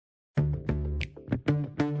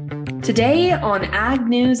Today on Ag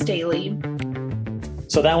News Daily.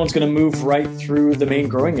 So that one's going to move right through the main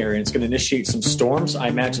growing area. It's going to initiate some storms. I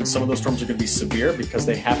imagine some of those storms are going to be severe because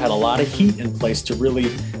they have had a lot of heat in place to really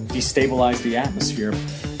destabilize the atmosphere.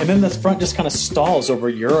 And then the front just kind of stalls over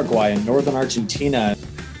Uruguay and northern Argentina.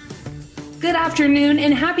 Good afternoon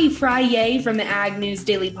and happy Friday from the Ag News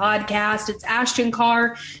Daily podcast. It's Ashton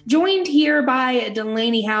Carr, joined here by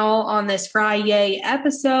Delaney Howell on this Friday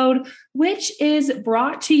episode, which is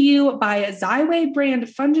brought to you by Xyway brand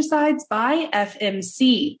fungicides by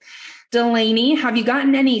FMC. Delaney, have you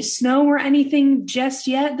gotten any snow or anything just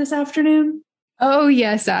yet this afternoon? Oh,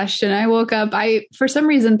 yes, Ashton. I woke up. I, for some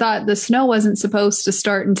reason, thought the snow wasn't supposed to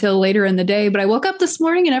start until later in the day, but I woke up this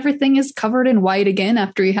morning and everything is covered in white again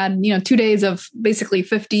after we had, 2 days of basically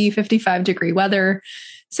 50, 55 degree weather.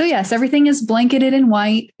 So, yes, everything is blanketed in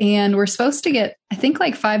white and we're supposed to get, I think,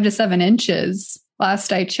 like 5 to 7 inches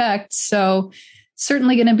last I checked. So,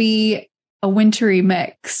 certainly going to be a wintry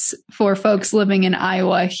mix for folks living in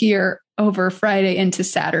Iowa here over Friday into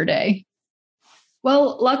Saturday.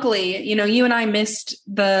 Well, luckily, you and I missed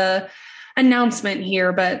the announcement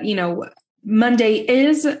here, but, Monday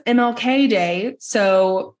is MLK Day.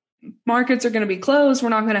 So markets are going to be closed. We're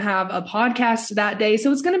not going to have a podcast that day.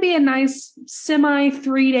 So it's going to be a nice semi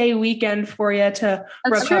 3-day weekend for you to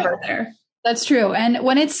recover there. That's true. And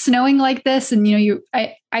when it's snowing like this and,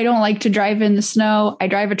 I don't like to drive in the snow. I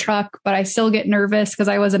drive a truck, but I still get nervous because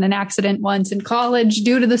I was in an accident once in college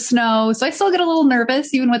due to the snow. So I still get a little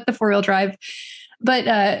nervous even with the 4-wheel drive. But,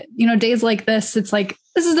 days like this, it's like,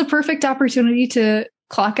 this is the perfect opportunity to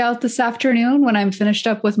clock out this afternoon when I'm finished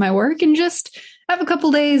up with my work and just have a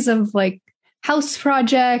couple days of like house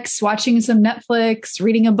projects, watching some Netflix,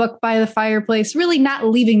 reading a book by the fireplace, really not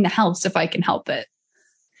leaving the house if I can help it.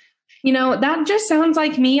 That just sounds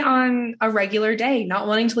like me on a regular day, not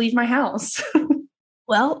wanting to leave my house.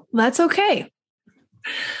 Well, that's okay.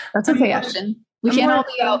 That's okay, Ashton. We can't all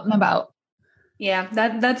be out and about. Yeah,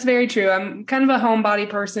 that's very true. I'm kind of a homebody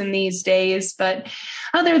person these days. But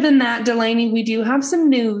other than that, Delaney, we do have some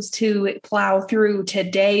news to plow through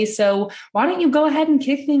today. So why don't you go ahead and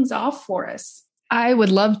kick things off for us? I would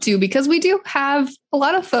love to, because we do have a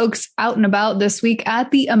lot of folks out and about this week at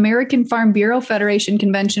the American Farm Bureau Federation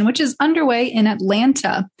Convention, which is underway in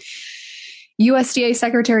Atlanta. USDA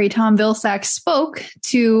Secretary Tom Vilsack spoke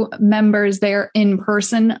to members there in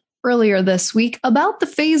person earlier this week about the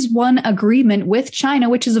Phase 1 agreement with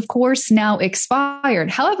China, which is, of course, now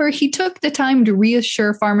expired. However, he took the time to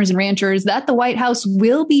reassure farmers and ranchers that the White House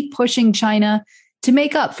will be pushing China to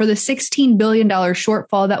make up for the $16 billion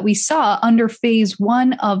shortfall that we saw under Phase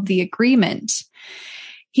 1 of the agreement.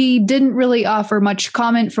 He didn't really offer much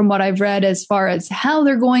comment from what I've read as far as how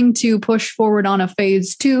they're going to push forward on a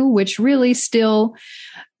Phase 2, which really still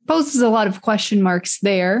poses a lot of question marks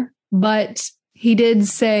there. But he did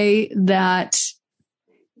say that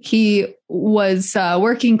he was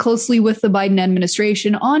working closely with the Biden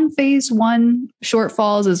administration on Phase 1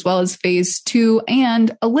 shortfalls, as well as Phase 2,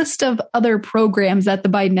 and a list of other programs that the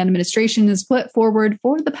Biden administration has put forward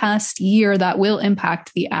for the past year that will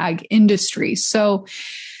impact the ag industry. So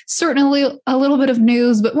certainly a little bit of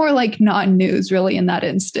news, but more like non-news really in that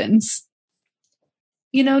instance.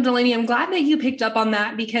 Delaney, I'm glad that you picked up on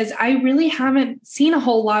that because I really haven't seen a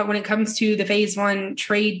whole lot when it comes to the Phase 1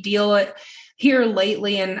 trade deal here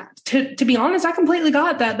lately. And to be honest, I completely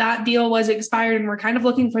got that deal was expired and we're kind of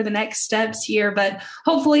looking for the next steps here. But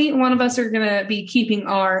hopefully one of us are going to be keeping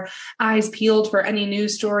our eyes peeled for any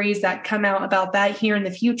news stories that come out about that here in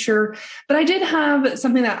the future. But I did have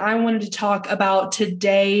something that I wanted to talk about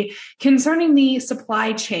today concerning the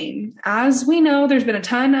supply chain. As we know, there's been a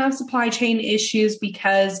ton of supply chain issues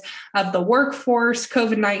because of the workforce,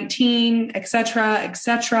 COVID-19, et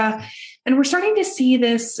cetera, and we're starting to see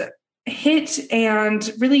this hit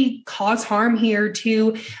and really cause harm here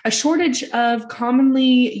to a shortage of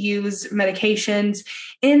commonly used medications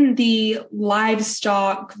in the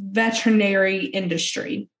livestock veterinary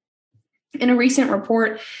industry. In a recent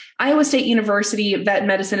report, Iowa State University Vet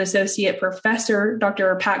Medicine Associate Professor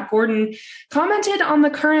Dr. Pat Gordon commented on the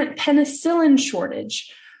current penicillin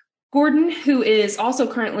shortage. Gordon, who is also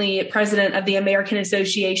currently president of the American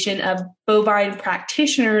Association of Bovine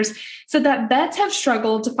Practitioners, said that vets have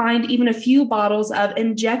struggled to find even a few bottles of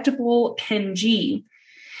injectable Pen-G.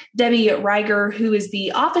 Debbie Reiger, who is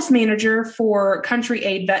the office manager for Country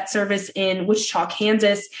Aid Vet Service in Wichita,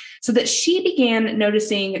 Kansas, so that she began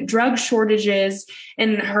noticing drug shortages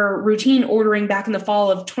in her routine ordering back in the fall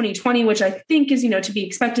of 2020, which I think is, to be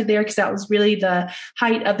expected there because that was really the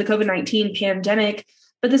height of the COVID-19 pandemic.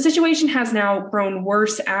 But the situation has now grown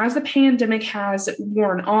worse as the pandemic has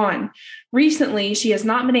worn on. Recently, she has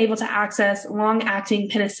not been able to access long-acting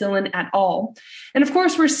penicillin at all. And of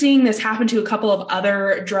course, we're seeing this happen to a couple of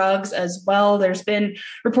other drugs as well. There's been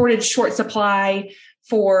reported short supply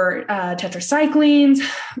for tetracyclines,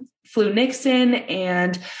 flunixin,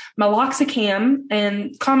 and meloxicam,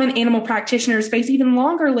 and common animal practitioners face even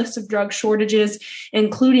longer lists of drug shortages,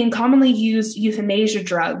 including commonly used euthanasia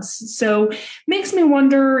drugs. So makes me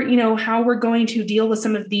wonder, how we're going to deal with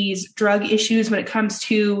some of these drug issues when it comes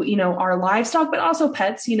to, our livestock, but also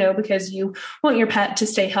pets, because you want your pet to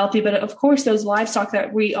stay healthy. But of course, those livestock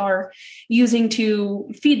that we are using to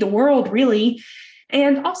feed the world, really.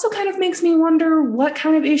 And also kind of makes me wonder what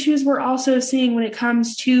kind of issues we're also seeing when it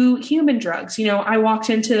comes to human drugs. I walked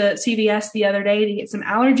into CVS the other day to get some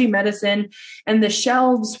allergy medicine, and the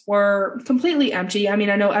shelves were completely empty. I mean,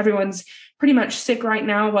 I know everyone's pretty much sick right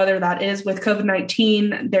now, whether that is with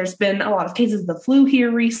COVID-19. There's been a lot of cases of the flu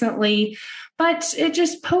here recently, but it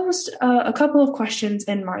just posed a couple of questions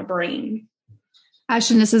in my brain.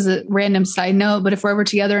 Ashton, this is a random side note, but if we're ever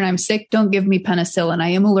together and I'm sick, don't give me penicillin.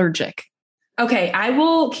 I am allergic. Okay, I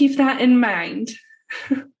will keep that in mind.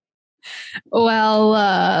 Well,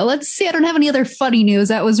 let's see. I don't have any other funny news.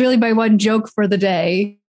 That was really my one joke for the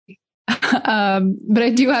day. But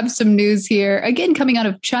I do have some news here. Again, coming out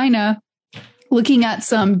of China, looking at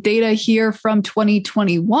some data here from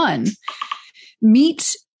 2021.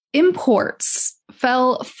 Meat imports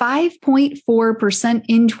fell 5.4%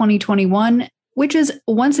 in 2021, which is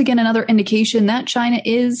once again another indication that China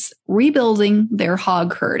is rebuilding their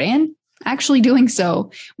hog herd, and actually doing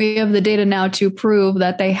so. We have the data now to prove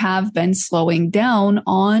that they have been slowing down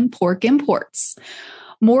on pork imports.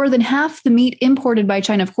 More than half the meat imported by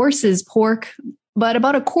China, of course, is pork, but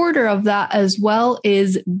about a quarter of that as well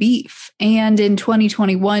is beef. And in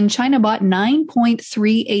 2021, China bought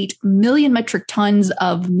 9.38 million metric tons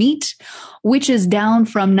of meat, which is down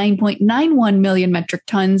from 9.91 million metric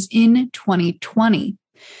tons in 2020.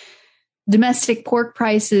 Domestic pork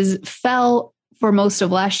prices fell for most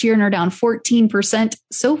of last year and are down 14%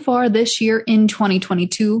 so far this year in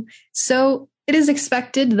 2022. So it is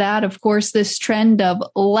expected that, of course, this trend of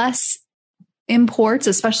less imports,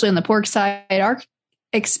 especially on the pork side, are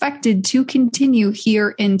expected to continue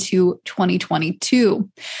here into 2022.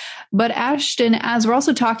 But Ashton, as we're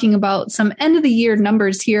also talking about some end of the year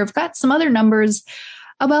numbers here, I've got some other numbers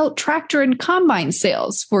about tractor and combine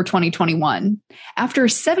sales for 2021. After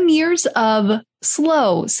 7 years of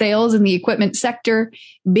slow sales in the equipment sector,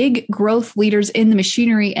 big growth leaders in the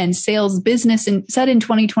machinery and sales business said in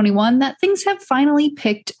 2021 that things have finally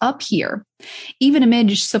picked up here. Even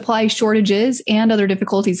amid supply shortages and other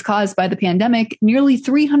difficulties caused by the pandemic, nearly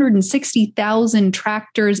 360,000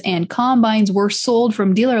 tractors and combines were sold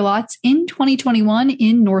from dealer lots in 2021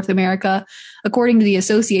 in North America, according to the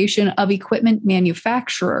Association of Equipment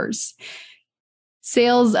Manufacturers.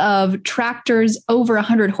 Sales of tractors over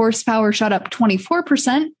 100 horsepower shot up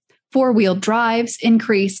 24%, four-wheel drives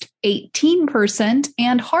increased 18%,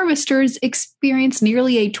 and harvesters experienced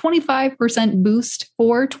nearly a 25% boost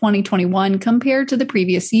for 2021 compared to the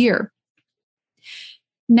previous year.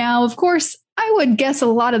 Now, of course, I would guess a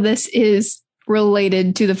lot of this is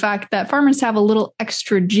related to the fact that farmers have a little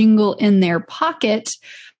extra jingle in their pocket.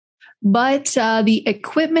 But the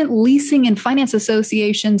Equipment Leasing and Finance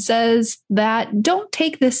Association says that don't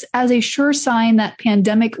take this as a sure sign that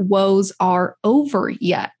pandemic woes are over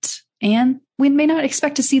yet. And we may not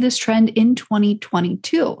expect to see this trend in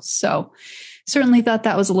 2022. So certainly thought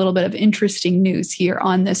that was a little bit of interesting news here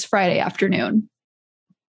on this Friday afternoon.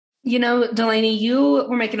 Delaney, you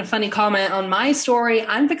were making a funny comment on my story.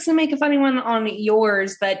 I'm fixing to make a funny one on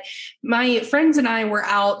yours, but my friends and I were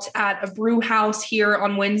out at a brew house here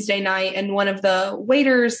on Wednesday night, and one of the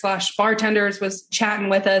waiters/bartenders was chatting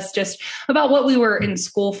with us just about what we were in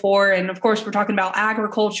school for. And of course, we're talking about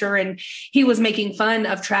agriculture, and he was making fun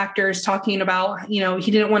of tractors, talking about, he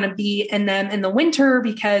didn't want to be in them in the winter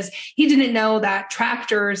because he didn't know that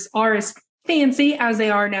tractors are as fancy as they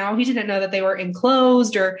are now. He didn't know that they were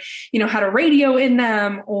enclosed or, had a radio in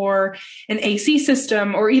them or an AC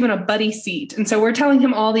system or even a buddy seat. And so we're telling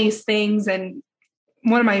him all these things. And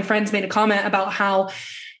one of my friends made a comment about how,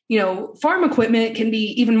 farm equipment can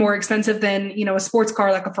be even more expensive than, a sports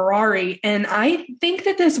car like a Ferrari. And I think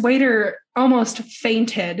that this waiter almost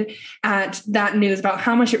fainted at that news about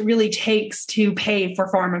how much it really takes to pay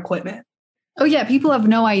for farm equipment. Oh, yeah. People have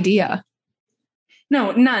no idea.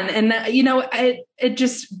 No, none. And, it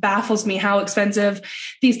just baffles me how expensive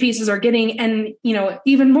these pieces are getting. And,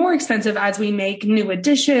 even more expensive as we make new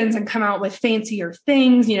additions and come out with fancier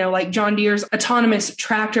things, like John Deere's autonomous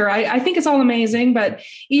tractor. I think it's all amazing, but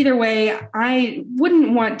either way, I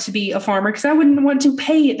wouldn't want to be a farmer because I wouldn't want to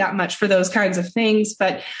pay that much for those kinds of things.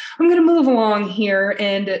 But I'm going to move along here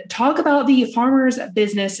and talk about the Farmers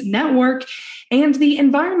Business Network and the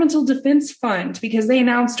Environmental Defense Fund, because they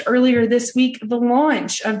announced earlier this week the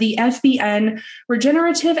launch of the FBN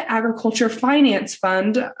Regenerative Agriculture Finance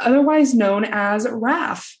Fund, otherwise known as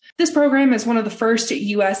RAF. This program is one of the first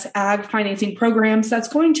U.S. ag financing programs that's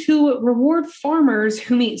going to reward farmers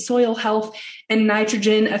who meet soil health and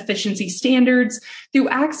nitrogen efficiency standards through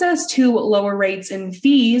access to lower rates and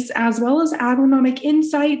fees, as well as agronomic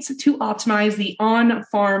insights to optimize the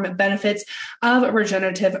on-farm benefits of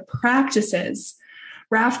regenerative practices.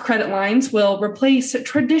 RAF credit lines will replace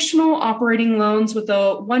traditional operating loans with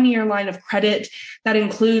a one-year line of credit that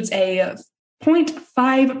includes a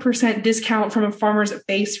 0.5% discount from a farmer's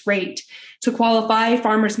base rate. To qualify,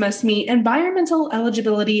 farmers must meet environmental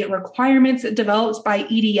eligibility requirements developed by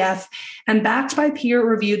EDF and backed by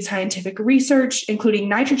peer-reviewed scientific research, including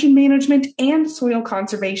nitrogen management and soil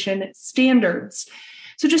conservation standards.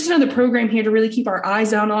 So just another program here to really keep our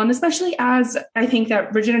eyes down on, especially as I think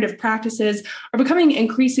that regenerative practices are becoming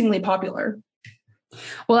increasingly popular.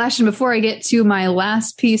 Well, Ashton, before I get to my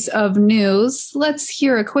last piece of news, let's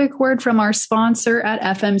hear a quick word from our sponsor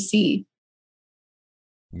at FMC.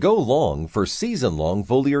 Go long for season-long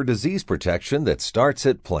foliar disease protection that starts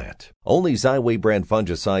at plant. Only Xyway brand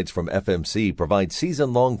fungicides from FMC provide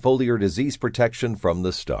season-long foliar disease protection from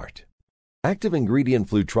the start. Active ingredient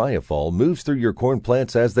flutriafol moves through your corn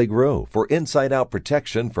plants as they grow for inside-out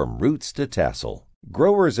protection from roots to tassel.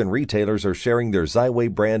 Growers and retailers are sharing their Xyway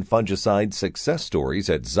brand fungicide success stories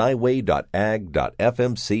at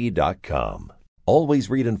xyway.ag.fmc.com. Always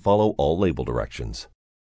read and follow all label directions.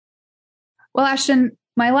 Well, Ashton,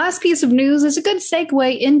 my last piece of news is a good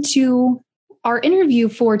segue into our interview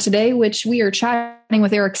for today, which we are chatting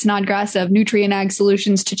with Eric Snodgrass of Nutrien Ag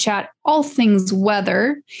Solutions to chat all things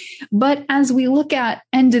weather. But as we look at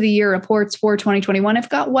end of the year reports for 2021, I've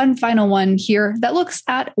got one final one here that looks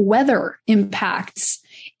at weather impacts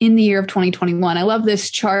in the year of 2021. I love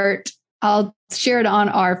this chart. I'll share it on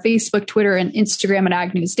our Facebook, Twitter, and Instagram at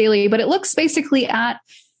Ag News Daily, but it looks basically at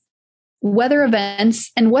weather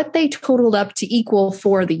events and what they totaled up to equal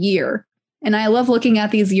for the year. And I love looking at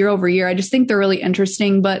these year over year. I just think they're really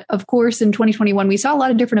interesting. But of course, in 2021, we saw a lot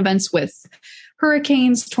of different events with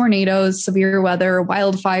hurricanes, tornadoes, severe weather,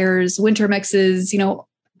 wildfires, winter mixes,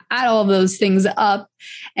 add all of those things up.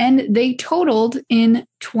 And they totaled in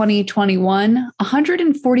 2021,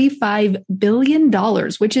 $145 billion,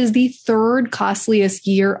 which is the third costliest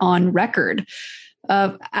year on record.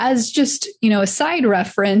 As just, a side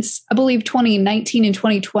reference, I believe 2019 and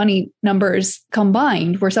 2020 numbers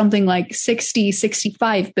combined were something like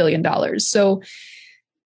 $65 billion. So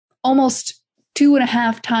almost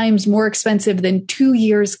 2.5 times more expensive than 2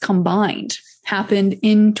 years combined happened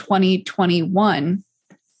in 2021.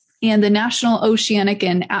 And the National Oceanic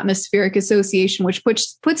and Atmospheric Association, which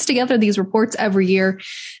puts together these reports every year,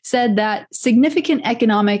 said that significant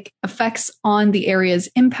economic effects on the areas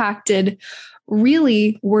impacted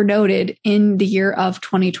really were noted in the year of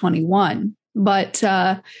 2021. But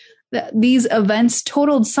these events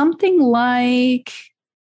totaled something like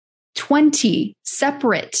 20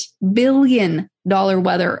 separate billion-dollar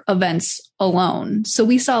weather events alone. So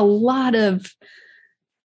we saw a lot of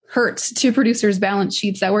hurts to producers' balance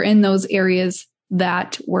sheets that were in those areas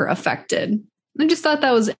that were affected. I just thought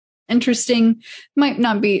that was interesting.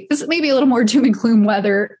 This may be a little more doom and gloom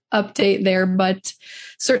weather update there, but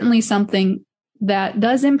certainly something that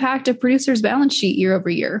does impact a producer's balance sheet year over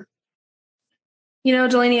year.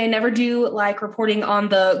 Delaney, I never do like reporting on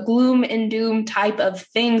the gloom and doom type of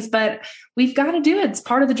things, but we've got to do it. It's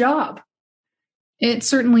part of the job. It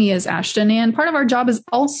certainly is, Ashton. And part of our job is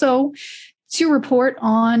also to report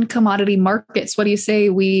on commodity markets. What do you say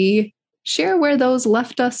we share where those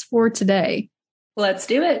left us for today? Let's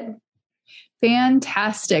do it.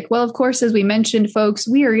 Fantastic. Well, of course, as we mentioned, folks,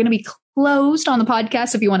 we are going to be closed on the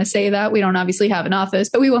podcast. If you want to say that, we don't obviously have an office,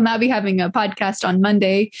 but we will not be having a podcast on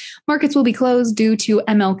Monday. Markets will be closed due to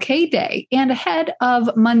MLK Day. And ahead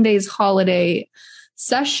of Monday's holiday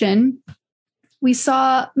session, we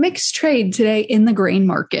saw mixed trade today in the grain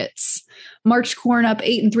markets. March corn up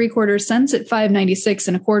 8 3/4 cents at $5.96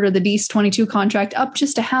 1/4. The Dees 22 contract up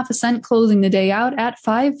just 1/2 cent, closing the day out at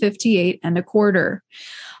 $5.58 1/4.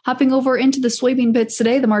 Hopping over into the soybean bits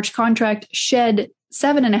today, the March contract shed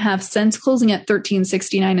 7.5 cents, closing at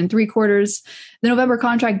 13.69 3/4. The November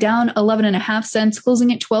contract down 11.5 cents,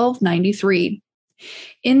 closing at 12.93.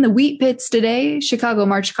 In the wheat pits today, Chicago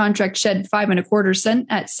March contract shed 5.25 cents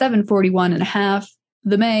at 7.41.5.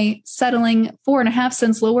 The May settling 4.5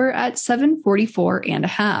 cents lower at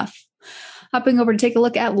 7.44.5. Hopping over to take a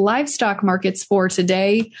look at livestock markets for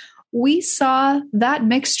today, we saw that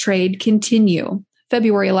mixed trade continue.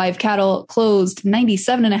 February live cattle closed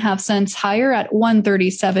 97.5 cents higher at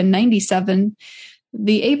 137.97.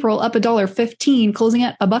 The April up $1.15, closing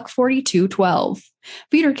at $1.42.12.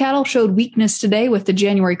 Feeder cattle showed weakness today with the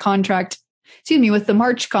with the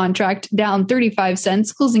March contract down 35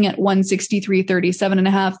 cents, closing at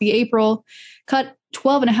 163.37.5. The April cut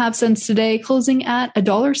 12.5 cents today, closing at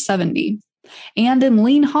 $1.70. And in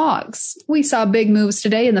lean hogs, we saw big moves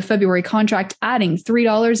today in the February contract, adding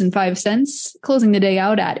 $3.05, closing the day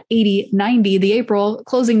out at $80.90. The April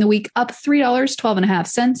closing the week up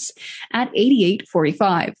 $3.12.5 at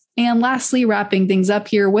 $88.45. And lastly, wrapping things up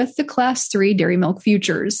here with the Class 3 dairy milk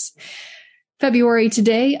futures. February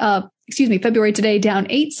today down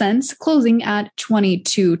 8 cents, closing at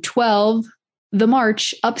 22.12. The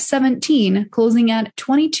March up 17, closing at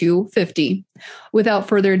 22.50. Without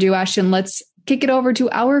further ado, Ashton, let's kick it over to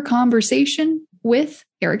our conversation with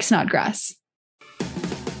Eric Snodgrass.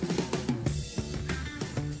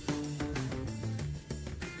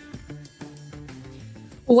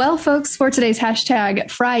 Well, folks, for today's hashtag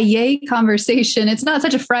Fry-Yay conversation, it's not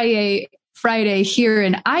such a Friday here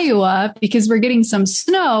in Iowa because we're getting some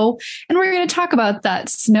snow, and we're going to talk about that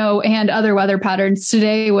snow and other weather patterns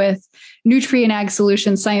today with Nutrien Ag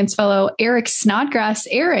Solutions Science Fellow Eric Snodgrass.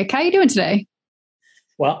 Eric, how are you doing today?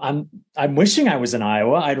 Well, I'm wishing I was in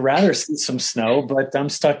Iowa. I'd rather see some snow, but I'm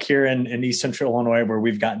stuck here in East Central Illinois where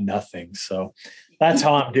we've got nothing. So that's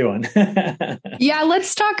how I'm doing. Yeah,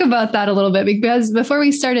 let's talk about that a little bit, because before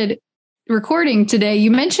we started recording today,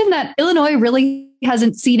 you mentioned that Illinois really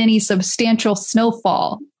hasn't seen any substantial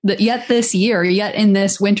snowfall yet this year, yet in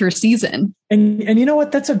this winter season. And you know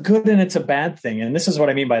what? That's a good and it's a bad thing. And this is what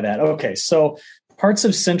I mean by that. Okay, so parts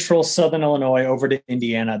of central southern Illinois over to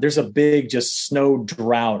Indiana, there's a big just snow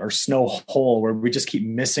drought or snow hole where we just keep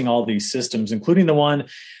missing all these systems, including the one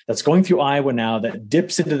that's going through Iowa now that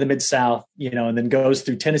dips into the Mid-South, and then goes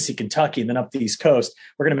through Tennessee, Kentucky, and then up the East Coast.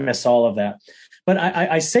 We're going to miss all of that. But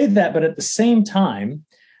I say that, but at the same time,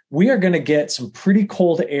 we are going to get some pretty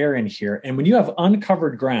cold air in here. And when you have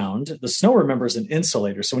uncovered ground, the snow, remember, is an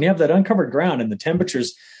insulator. So when you have that uncovered ground and the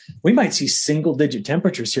temperatures, we might see single digit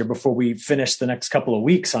temperatures here before we finish the next couple of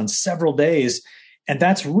weeks on several days. And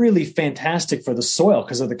that's really fantastic for the soil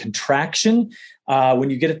because of the contraction. When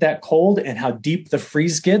you get it that cold and how deep the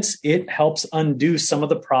freeze gets, it helps undo some of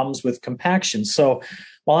the problems with compaction. So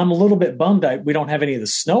while I'm a little bit bummed we don't have any of the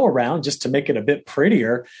snow around just to make it a bit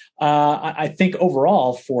prettier, I think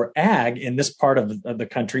overall for ag in this part of the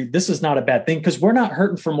country, this is not a bad thing because we're not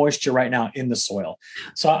hurting for moisture right now in the soil.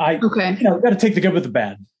 So we've got to take the good with the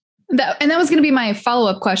bad. That was going to be my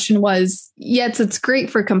follow-up question was, yes, it's great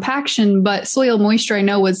for compaction, but soil moisture, I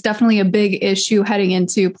know, was definitely a big issue heading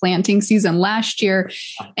into planting season last year.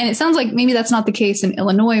 And it sounds like maybe that's not the case in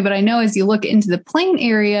Illinois, but I know as you look into the plain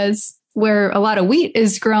areas where a lot of wheat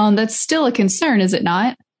is grown, that's still a concern, is it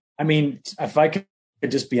not? I mean, if I could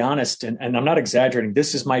just be honest, and I'm not exaggerating,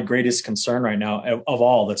 this is my greatest concern right now of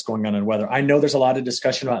all that's going on in weather. I know there's a lot of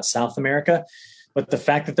discussion about South America, but the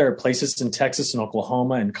fact that there are places in Texas and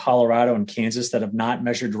Oklahoma and Colorado and Kansas that have not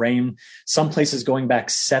measured rain, some places going back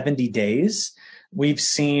 70 days. We've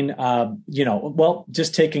seen,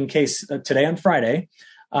 just taking case today on Friday,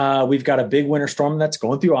 we've got a big winter storm that's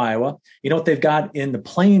going through Iowa. You know what they've got in the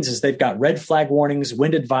plains is they've got red flag warnings,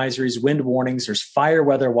 wind advisories, wind warnings. There's fire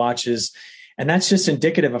weather watches. And that's just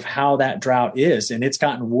indicative of how that drought is. And it's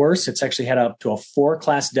gotten worse. It's actually had up to a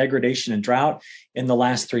 4-class degradation in drought in the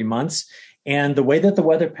last 3 months. And the way that the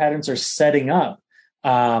weather patterns are setting up,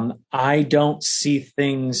 I don't see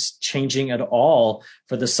things changing at all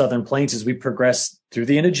for the Southern Plains as we progress through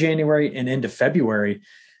the end of January and into February.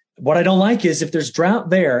 What I don't like is if there's drought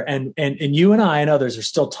there and you and I and others are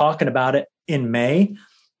still talking about it in May,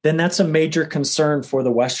 then that's a major concern for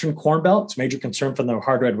the Western Corn Belt. It's a major concern for the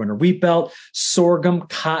hard red winter wheat belt, sorghum,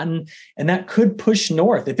 cotton, and that could push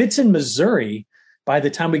north. If it's in Missouri, by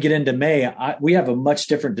the time we get into May, we have a much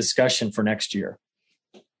different discussion for next year.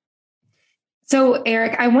 So,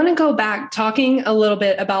 Eric, I want to go back talking a little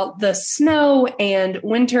bit about the snow and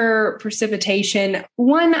winter precipitation.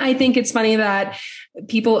 One, I think it's funny that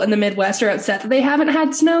people in the Midwest are upset that they haven't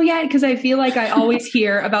had snow yet, because I feel like I always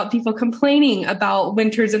hear about people complaining about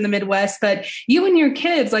winters in the Midwest. But you and your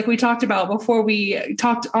kids, like we talked about before we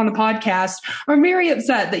talked on the podcast, are very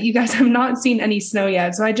upset that you guys have not seen any snow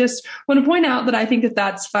yet. So I just want to point out that I think that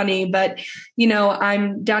that's funny. But, you know,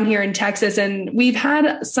 I'm down here in Texas and we've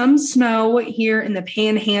had some snow here in the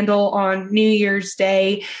Panhandle on New Year's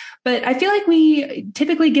Day, but I feel like we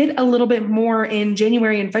typically get a little bit more in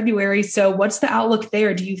January and February. So what's the outlook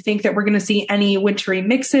there? Do you think that we're going to see any wintry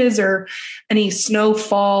mixes or any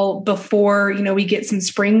snowfall before, you know, we get some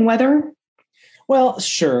spring weather? Well,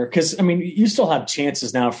 sure. Because, I mean, you still have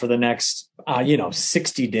chances now for the next,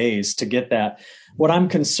 60 days to get that. What I'm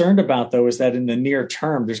concerned about, though, is that in the near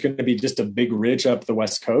term, there's going to be just a big ridge up the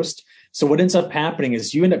West Coast. So what ends up happening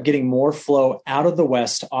is you end up getting more flow out of the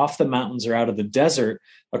west, off the mountains or out of the desert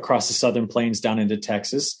across the southern plains down into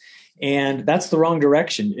Texas. And that's the wrong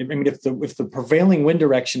direction. I mean, if the prevailing wind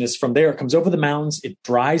direction is from there, it comes over the mountains, it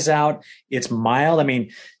dries out, it's mild. I mean,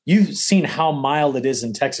 you've seen how mild it is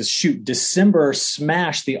in Texas. Shoot, December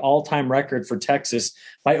smashed the all-time record for Texas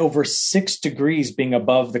by over 6 degrees being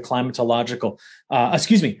above the climatological,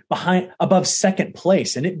 above second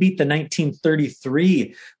place. And it beat the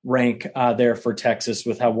 1933 rank there for Texas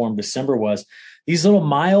with how warm December was. These little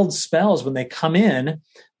mild spells, when they come in,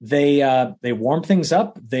 they warm things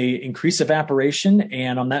up, they increase evaporation,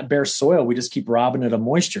 and on that bare soil, we just keep robbing it of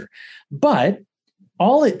moisture. But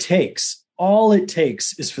all it takes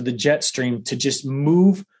is for the jet stream to just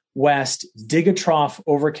move west, dig a trough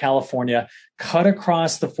over California, cut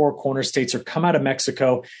across the Four Corner states, or come out of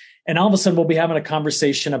Mexico, and all of a sudden we'll be having a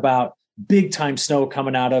conversation about big time snow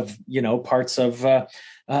coming out of parts of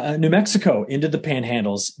New Mexico into the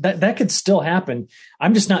panhandles. That could still happen.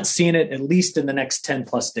 I'm just not seeing it, at least in the next 10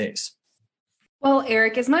 plus days. Well,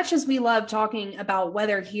 Eric, as much as we love talking about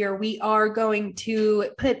weather here, we are going to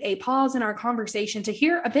put a pause in our conversation to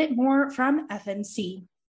hear a bit more from FMC.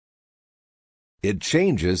 It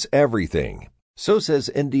changes everything. So says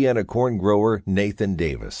Indiana corn grower Nathan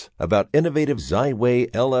Davis about innovative Xyway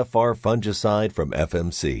LFR fungicide from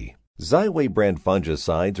FMC. Xyway brand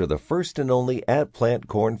fungicides are the first and only at-plant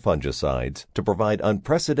corn fungicides to provide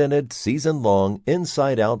unprecedented, season-long,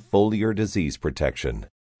 inside-out foliar disease protection.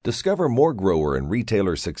 Discover more grower and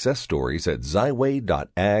retailer success stories at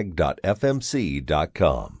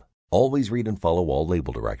xyway.ag.fmc.com. Always read and follow all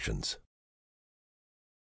label directions.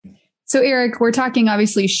 So, Eric, we're talking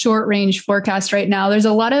obviously short range forecast right now. There's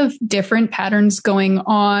a lot of different patterns going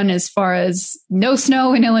on as far as no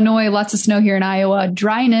snow in Illinois, lots of snow here in Iowa,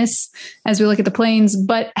 dryness as we look at the plains.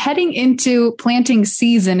 But heading into planting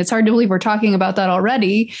season, it's hard to believe we're talking about that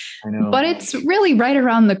already. I know. But it's really right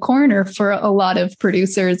around the corner for a lot of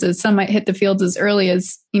producers, as some might hit the fields as early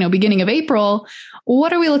as, beginning of April.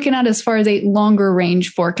 What are we looking at as far as a longer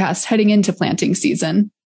range forecast heading into planting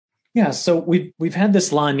season? Yeah, so we've had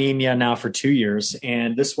this La Nina now for 2 years,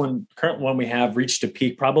 and this current one we have reached a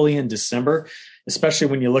peak probably in December, especially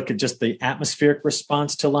when you look at just the atmospheric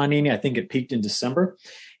response to La Nina. I think it peaked in December,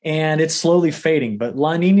 and it's slowly fading. But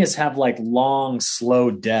La Ninas have like long, slow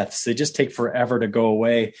deaths. They just take forever to go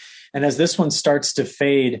away. And as this one starts to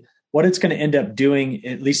fade, what it's going to end up doing,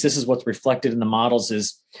 at least this is what's reflected in the models,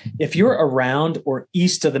 is if you're around or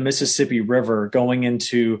east of the Mississippi River going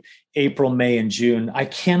into April, May, and June, I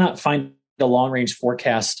cannot find a long-range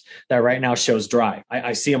forecast that right now shows dry.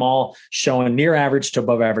 I see them all showing near average to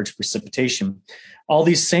above average precipitation. All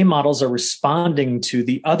these same models are responding to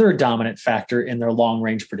the other dominant factor in their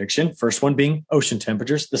long-range prediction, first one being ocean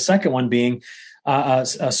temperatures, the second one being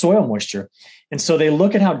soil moisture. And so they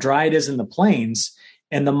look at how dry it is in the plains,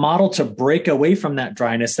 and the model to break away from that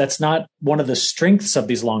dryness, that's not one of the strengths of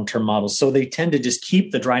these long-term models. So they tend to just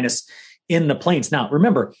keep the dryness in the plains. Now,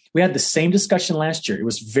 remember, we had the same discussion last year. It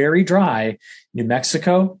was very dry, New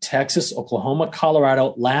Mexico, Texas, Oklahoma,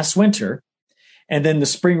 Colorado last winter. And then the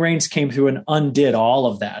spring rains came through and undid all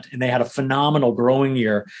of that. And they had a phenomenal growing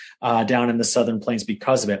year down in the southern plains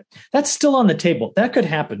because of it. That's still on the table. That could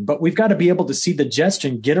happen, but we've got to be able to see the jet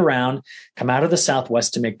stream get around, come out of the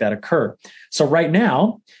southwest to make that occur. So right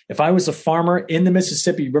now, if I was a farmer in the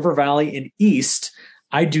Mississippi River Valley and east,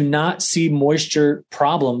 I do not see moisture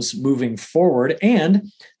problems moving forward.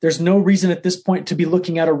 And there's no reason at this point to be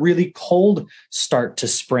looking at a really cold start to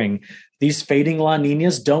spring. These fading La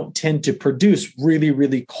Ninas don't tend to produce really,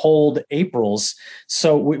 really cold Aprils.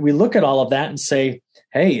 So we look at all of that and say,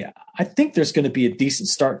 hey, I think there's going to be a decent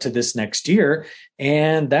start to this next year.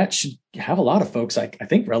 And that should have a lot of folks, I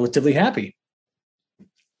think, relatively happy.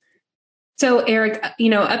 So, Eric,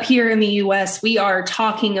 up here in the U.S., we are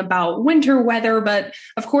talking about winter weather, but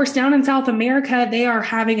of course, down in South America, they are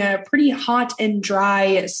having a pretty hot and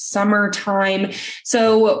dry summertime.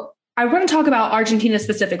 So I want to talk about Argentina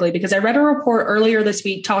specifically because I read a report earlier this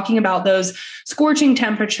week talking about those scorching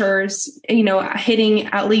temperatures, hitting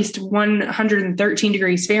at least 113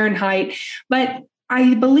 degrees Fahrenheit. But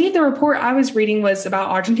I believe the report I was reading was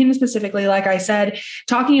about Argentina specifically, like I said,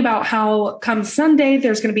 talking about how come Sunday,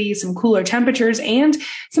 there's going to be some cooler temperatures and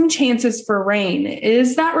some chances for rain.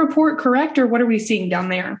 Is that report correct, or what are we seeing down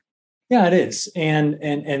there? Yeah, it is.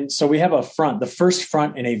 And so we have a front, the first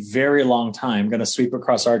front in a very long time, going to sweep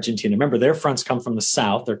across Argentina. Remember, their fronts come from the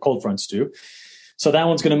south. Their cold fronts do. So that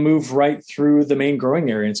one's going to move right through the main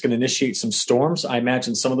growing area. It's going to initiate some storms. I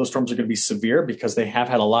imagine some of those storms are going to be severe because they have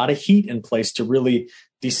had a lot of heat in place to really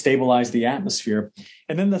destabilize the atmosphere.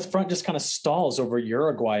 And then the front just kind of stalls over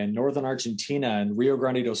Uruguay and northern Argentina and Rio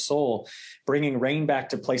Grande do Sul, bringing rain back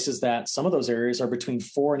to places that some of those areas are between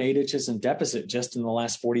 4 and 8 inches in deficit just in the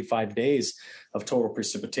last 45 days of total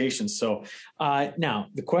precipitation. So now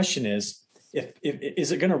the question is,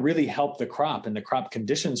 is it going to really help the crop and the crop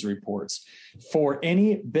conditions reports? For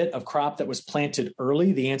any bit of crop that was planted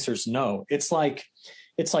early, the answer is no. It's like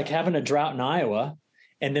having a drought in Iowa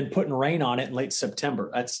and then putting rain on it in late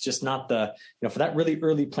September. That's just not for that really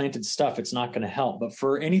early planted stuff, it's not going to help. But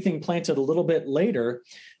for anything planted a little bit later,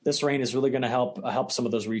 this rain is really going to help some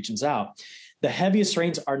of those regions out. The heaviest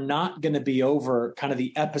rains are not going to be over kind of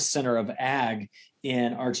the epicenter of ag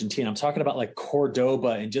in Argentina. I'm talking about like Cordoba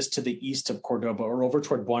and just to the east of Cordoba or over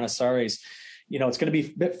toward Buenos Aires. It's going to be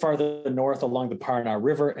a bit farther north along the Paraná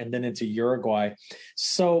River and then into Uruguay.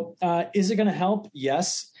 So is it going to help?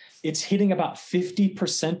 Yes. It's hitting about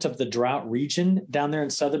 50% of the drought region down there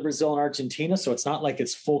in southern Brazil and Argentina. So it's not like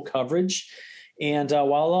it's full coverage. And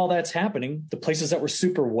while all that's happening, the places that were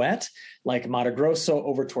super wet, like Mato Grosso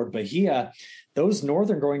over toward Bahia, those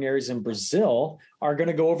northern growing areas in Brazil are going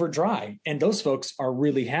to go over dry. And those folks are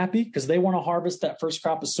really happy because they want to harvest that first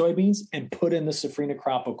crop of soybeans and put in the safrinha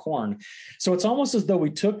crop of corn. So it's almost as though we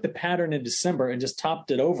took the pattern in December and just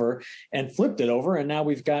topped it over and flipped it over. And now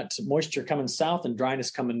we've got moisture coming south and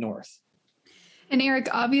dryness coming north. And Eric,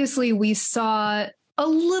 obviously we saw a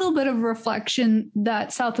little bit of reflection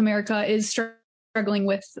that South America is struggling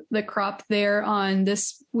with the crop there on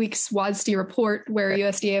this week's WASDE report, where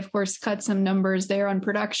USDA, of course, cut some numbers there on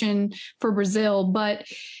production for Brazil. But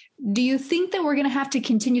do you think that we're going to have to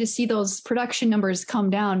continue to see those production numbers come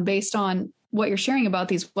down based on what you're sharing about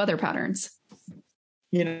these weather patterns?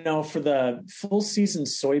 For the full season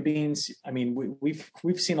soybeans, I mean, we've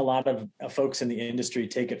seen a lot of folks in the industry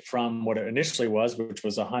take it from what it initially was, which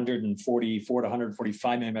was 144 to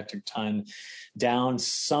 145 million metric ton, down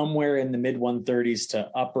somewhere in the mid 130s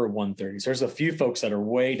to upper 130s. There's a few folks that are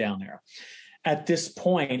way down there. At this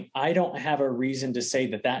point, I don't have a reason to say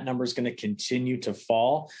that number is going to continue to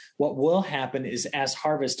fall. What will happen is as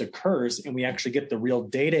harvest occurs and we actually get the real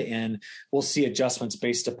data in, we'll see adjustments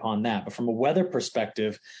based upon that. But from a weather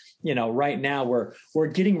perspective, right now we're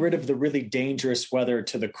getting rid of the really dangerous weather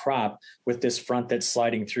to the crop with this front that's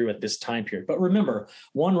sliding through at this time period. But remember,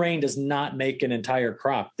 one rain does not make an entire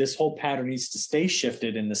crop. This whole pattern needs to stay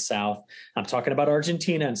shifted in the south. I'm talking about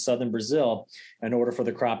Argentina and southern Brazil in order for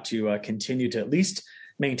the crop to continue to at least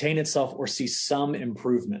maintain itself or see some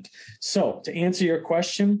improvement. So to answer your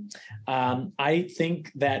question, I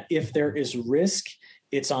think that if there is risk,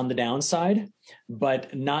 it's on the downside,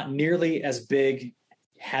 but not nearly as big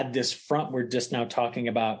had this front we're just now talking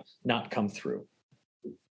about not come through.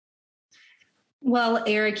 Well,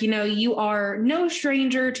 Eric, you are no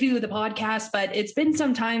stranger to the podcast, but it's been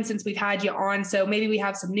some time since we've had you on. So maybe we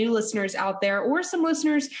have some new listeners out there or some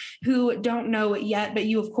listeners who don't know it yet, but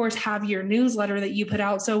you, of course, have your newsletter that you put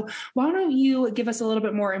out. So why don't you give us a little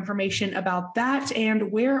bit more information about that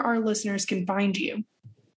and where our listeners can find you?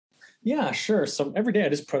 Yeah, sure. So every day I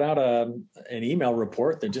just put out an email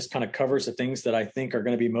report that just kind of covers the things that I think are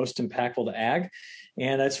going to be most impactful to ag.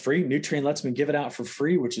 And that's free. Nutrien lets me give it out for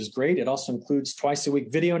free, which is great. It also includes twice a week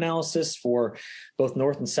video analysis for both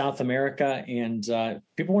North and South America. And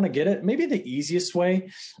people want to get it. Maybe the easiest way,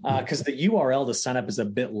 because the URL to sign up is a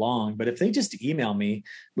bit long, but if they just email me,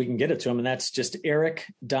 we can get it to them. And that's just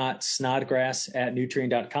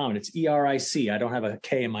eric.snodgrass@nutrien.com. And it's ERIC. I don't have a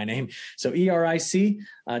K in my name. So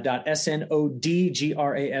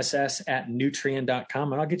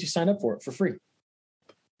ERIC.SNODGRASS@nutrien.com. And I'll get you signed up for it for free.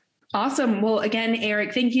 Awesome. Well, again,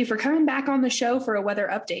 Eric, thank you for coming back on the show for a weather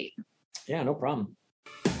update. Yeah, no problem.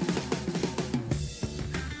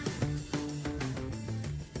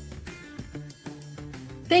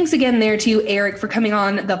 Thanks again there to Eric for coming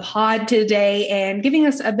on the pod today and giving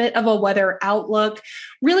us a bit of a weather outlook.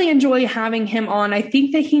 Really enjoy having him on. I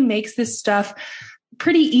think that he makes this stuff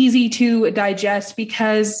pretty easy to digest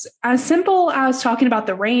because as simple as talking about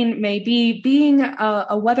the rain may be, being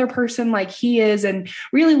a weather person like he is and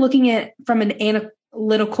really looking at from an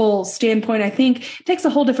analytical standpoint, I think it takes a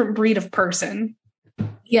whole different breed of person.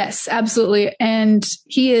 Yes, absolutely. And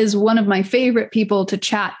he is one of my favorite people to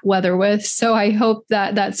chat weather with. So I hope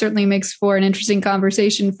that that certainly makes for an interesting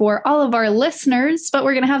conversation for all of our listeners. But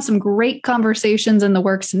we're going to have some great conversations in the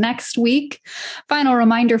works next week. Final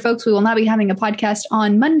reminder, folks, we will not be having a podcast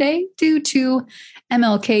on Monday due to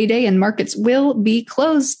MLK Day and markets will be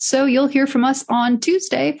closed. So you'll hear from us on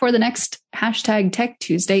Tuesday for the next #Tech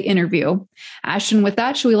Tuesday interview. Ashton, with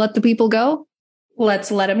that, should we let the people go?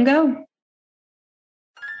 Let's let them go.